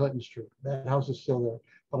 19 Clinton Street. That house is still there,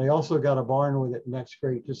 but I also got a barn with it, and that's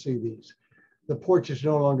great to see these. The porch is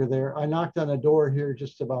no longer there. I knocked on a door here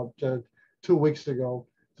just about 2 weeks ago.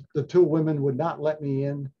 The 2 women would not let me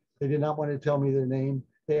in. They did not want to tell me their name.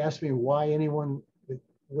 They asked me why anyone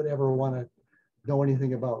would ever want to know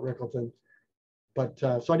anything about Ricalton. But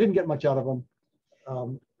so I didn't get much out of them.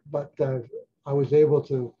 But I was able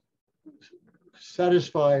to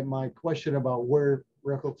satisfy my question about where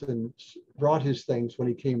Ricalton brought his things when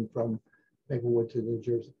he came from Maplewood to New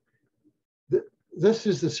Jersey. This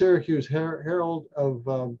is the Syracuse Herald of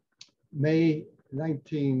May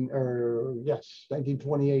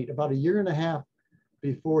 1928, about a year and a half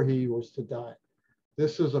before he was to die.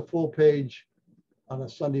 This is a full page on a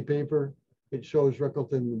Sunday paper. It shows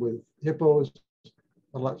Ricalton with hippos,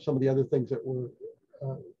 some of the other things that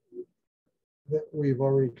we've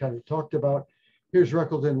already kind of talked about. Here's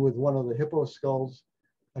Ricalton with one of the hippo skulls.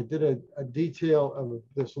 I did a detail of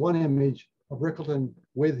this one image of Ricalton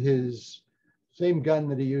with his same gun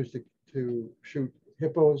that he used to shoot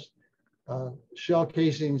hippos, shell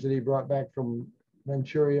casings that he brought back from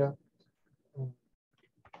Manchuria.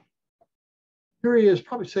 Here he is,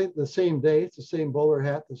 probably the same day. It's the same bowler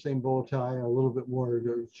hat, the same bow tie, a little bit more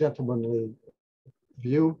gentlemanly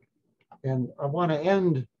view. And I want to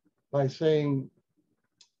end by saying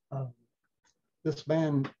this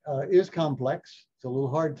man is complex. It's a little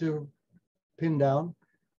hard to pin down,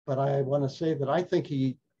 but I want to say that I think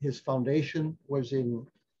his foundation was in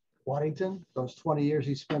Waddington. Those 20 years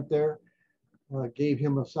he spent there gave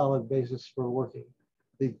him a solid basis for working.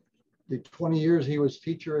 The 20 years he was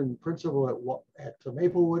teacher and principal at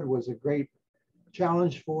Maplewood was a great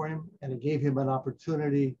challenge for him, and it gave him an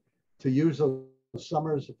opportunity to use those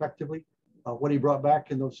summers effectively. What he brought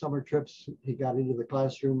back in those summer trips, he got into the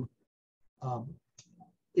classroom.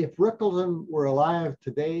 If Ricalton were alive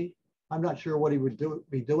today, I'm not sure what he would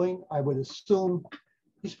be doing. I would assume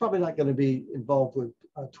he's probably not going to be involved with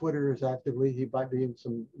Twitter as actively. He might be in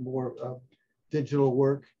some more digital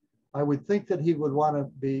work. I would think that he would want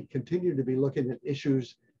to continue to be looking at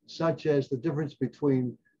issues such as the difference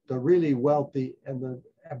between the really wealthy and the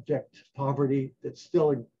abject poverty that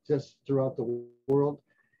still exists throughout the world.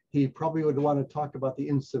 He probably would want to talk about the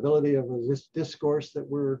incivility of this discourse that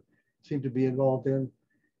we seem to be involved in.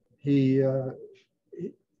 He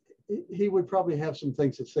would probably have some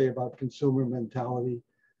things to say about consumer mentality.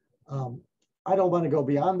 I don't want to go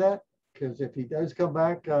beyond that, because if he does come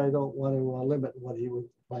back, I don't want to limit what he would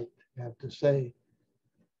like have to say.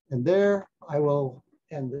 And there, I will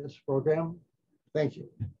end this program. Thank you.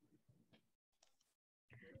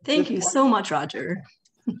 Thank you so much, Roger.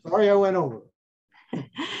 Sorry I went over.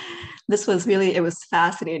 This was really, it was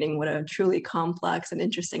fascinating. What a truly complex and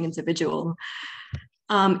interesting individual.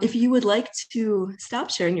 If you would like to stop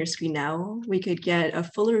sharing your screen now, we could get a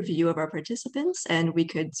fuller view of our participants and we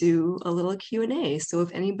could do a little Q&A. So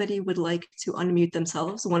if anybody would like to unmute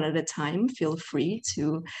themselves one at a time, feel free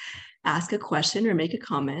to ask a question or make a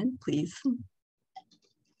comment, please.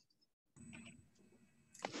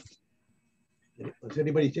 Was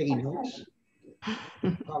anybody taking notes?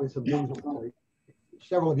 Probably some things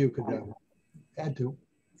several of you could add to.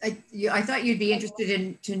 I thought you'd be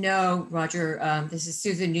interested to know, Roger, this is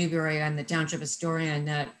Susan Newberry, I'm the township historian,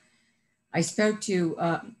 that I spoke to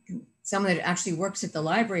someone that actually works at the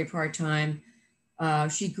library part-time.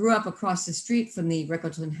 She grew up across the street from the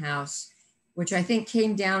Ricalton house, which I think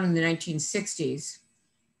came down in the 1960s.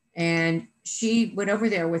 And she went over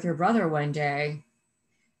there with her brother one day,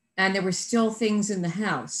 and there were still things in the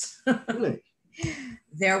house. Really?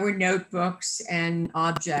 There were notebooks and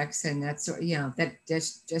objects and that sort, that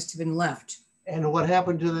just have been left. And what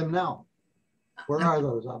happened to them now? Where are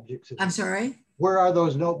those objects? I'm sorry? Where are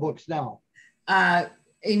those notebooks now?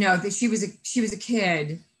 She was a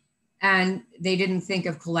kid, and they didn't think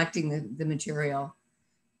of collecting the material.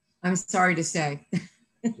 I'm sorry to say.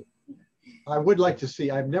 I would like to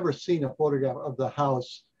see. I've never seen a photograph of the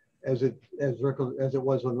house as it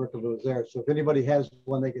was when Ricalton was there. So if anybody has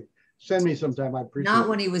one, they could send me sometime. I appreciate it. Not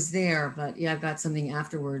when he was there, but yeah, I've got something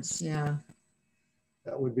afterwards. Yeah.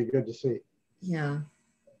 That would be good to see. Yeah.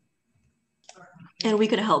 And we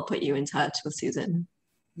could help put you in touch with Susan.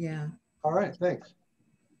 Yeah. All right, thanks.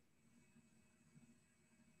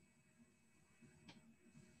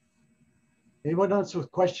 Anyone else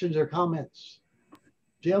with questions or comments?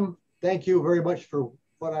 Jim, thank you very much for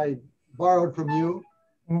what I borrowed from you.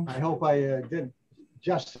 I hope I did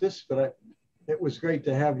justice, but it was great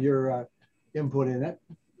to have your input in it.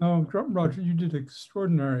 Oh, Roger, you did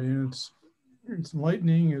extraordinary. It's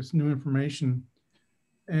enlightening. It's new information,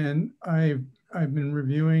 and I've been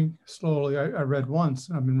reviewing slowly. I read once.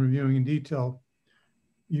 I've been reviewing in detail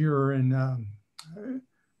your and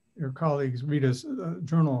your colleagues Rita's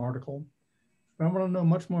journal article. But I want to know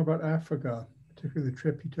much more about Africa, particularly the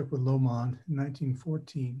trip he took with Lomond in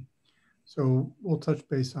 1914. So we'll touch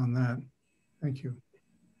base on that. Thank you.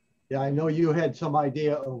 Yeah, I know you had some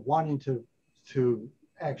idea of wanting to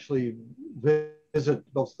actually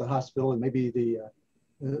visit both the hospital and maybe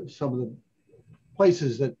some of the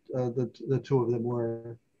places that the two of them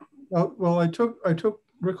were. Well, I took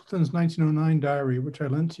Ricalton's 1909 diary, which I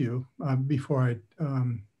lent to you before I'd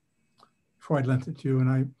lent it to you,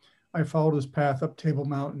 and I followed his path up Table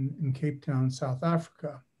Mountain in Cape Town, South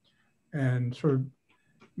Africa, and sort of.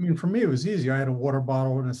 I mean, for me, it was easy. I had a water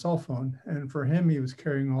bottle and a cell phone. And for him, he was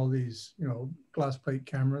carrying all these, glass plate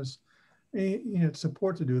cameras. He had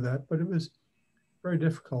support to do that, but it was very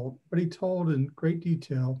difficult. But he told in great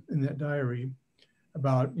detail in that diary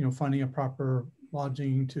about, finding a proper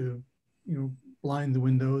lodging to, blind the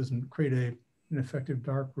windows and create an effective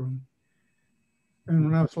dark room. And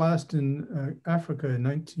when I was last in Africa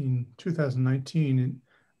in 2019, and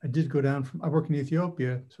I did go down I work in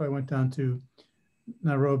Ethiopia, so I went down to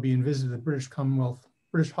Nairobi and visited the British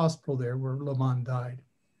hospital there where Lamont died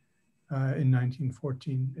in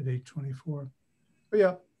 1914 at age 24. But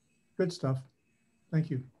yeah, good stuff. Thank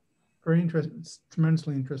you. Very interesting, it's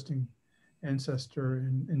tremendously interesting ancestor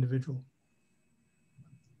and individual.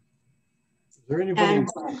 Is there anybody?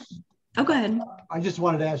 Oh, go ahead. I just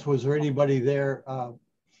wanted to ask, was there anybody there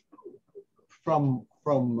from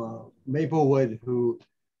Maplewood who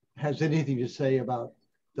has anything to say about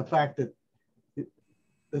the fact that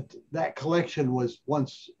that collection was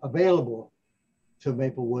once available to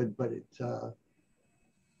Maplewood, but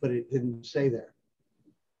it didn't stay there?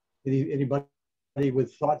 Anybody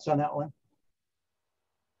with thoughts on that one?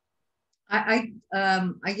 Yeah,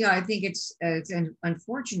 I think it's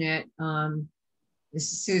unfortunate.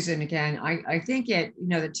 This is Susan again. I think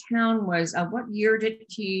the town was, what year did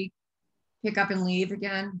he pick up and leave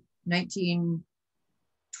again?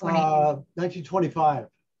 1925.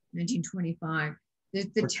 1925.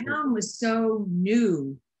 The town was so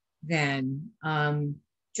new then,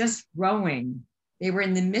 just growing. They were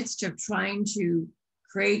in the midst of trying to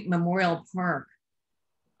create Memorial Park.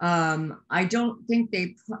 I don't think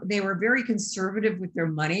they were very conservative with their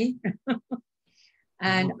money.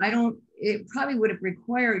 And it probably would have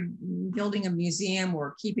required building a museum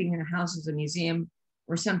or keeping a house as a museum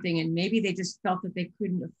or something. And maybe they just felt that they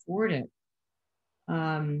couldn't afford it.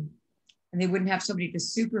 And they wouldn't have somebody to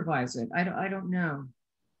supervise it. I don't know.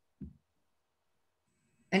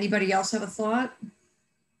 Anybody else have a thought?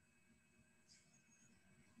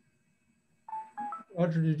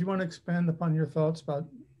 Roger, did you want to expand upon your thoughts about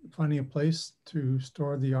finding a place to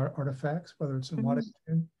store the artifacts, whether it's in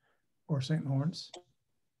Waddington or St. Lawrence?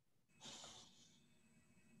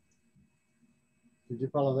 Did you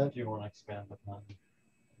follow that? Do you want to expand upon the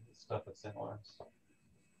stuff at St. Lawrence?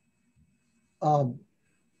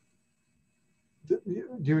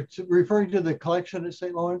 You're referring to the collection at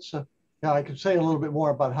St. Lawrence? Yeah, I could say a little bit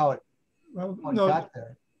more about how it got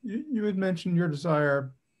there. You had mentioned your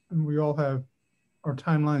desire, and we all have our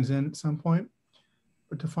timelines in at some point,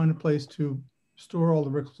 but to find a place to store all the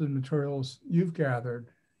Ricalton materials you've gathered,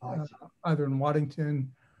 either in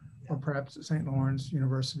Waddington or perhaps at St. Lawrence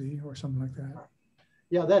University or something like that.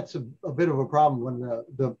 Yeah, that's a bit of a problem when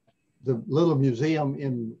the little museum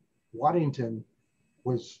in Waddington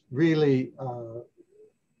was really,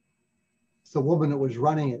 the woman that was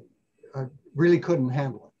running it really couldn't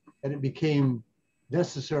handle it. And it became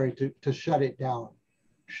necessary to shut it down.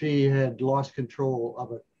 She had lost control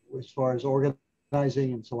of it as far as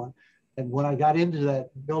organizing and so on. And when I got into that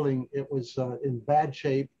building, it was in bad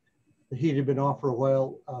shape. The heat had been off for a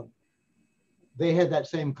while. They had that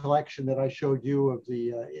same collection that I showed you of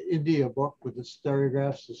the India book with the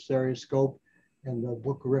stereographs, the stereoscope, and the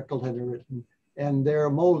book Ricalton had written. And they're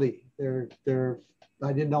moldy.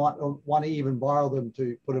 I did not want to even borrow them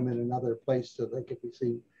to put them in another place so they could be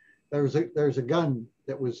seen. There's a gun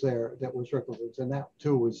that was there that was Ricalton's, and that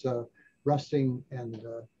too was rusting. And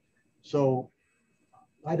so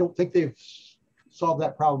I don't think they've solved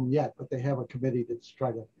that problem yet, but they have a committee that's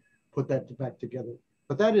trying to put that back together.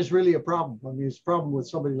 But that is really a problem. I mean, it's a problem with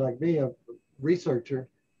somebody like me, a researcher.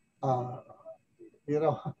 I'm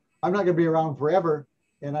not going to be around forever,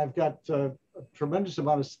 and I've got a tremendous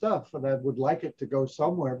amount of stuff, and I would like it to go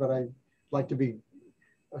somewhere, but I'd like to be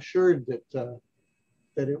assured that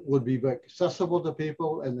it would be accessible to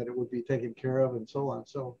people and that it would be taken care of and so on.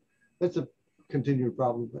 So that's a continued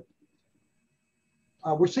problem. But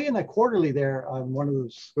we're seeing that quarterly there on one of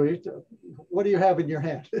those. What do you have in your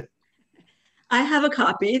hand? I have a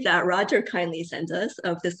copy that Roger kindly sent us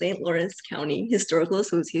of the St. Lawrence County Historical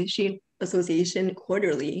Association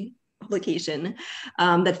quarterly publication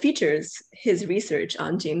that features his research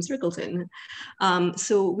on James Ricalton.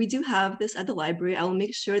 So we do have this at the library. I will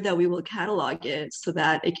make sure that we will catalog it so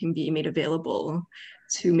that it can be made available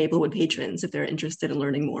to Maplewood patrons if they're interested in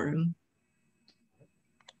learning more.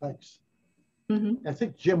 Thanks. Mm-hmm. I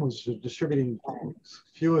think Jim was distributing a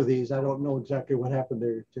few of these. I don't know exactly what happened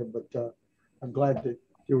there, Jim, but I'm glad that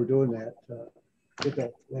you were doing that, if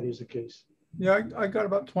that is the case. Yeah, I got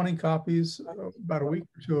about 20 copies about a week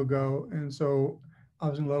or two ago. And so I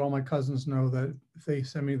was gonna let all my cousins know that if they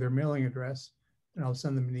send me their mailing address, and I'll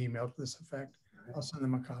send them an email to this effect, I'll send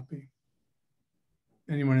them a copy.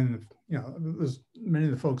 Anyone in the, there's many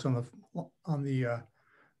of the folks on the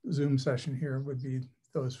Zoom session here would be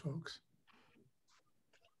those folks.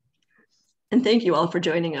 And thank you all for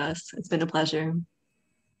joining us. It's been a pleasure.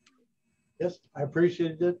 Yes, I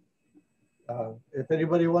appreciate it. If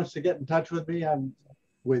anybody wants to get in touch with me, I'm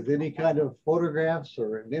with any kind of photographs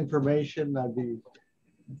or information, I'd be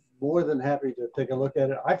more than happy to take a look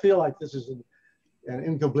at it. I feel like this is an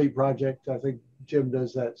incomplete project. I think Jim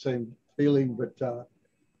does that same feeling, but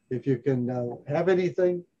if you can have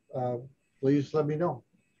anything, please let me know.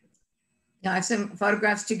 Yeah, I have some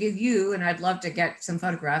photographs to give you, and I'd love to get some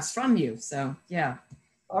photographs from you. So yeah.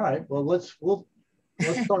 All right. Well, let's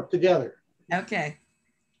talk together. Okay.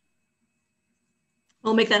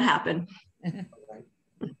 We'll make that happen.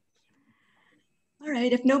 All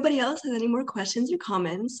right, if nobody else has any more questions or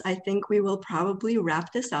comments, I think we will probably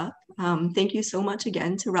wrap this up. Thank you so much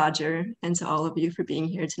again to Roger and to all of you for being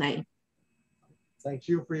here tonight. Thank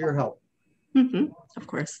you for your help. Of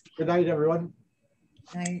course. Good night, everyone.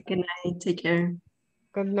 Night. Good night. Take care.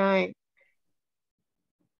 Good night.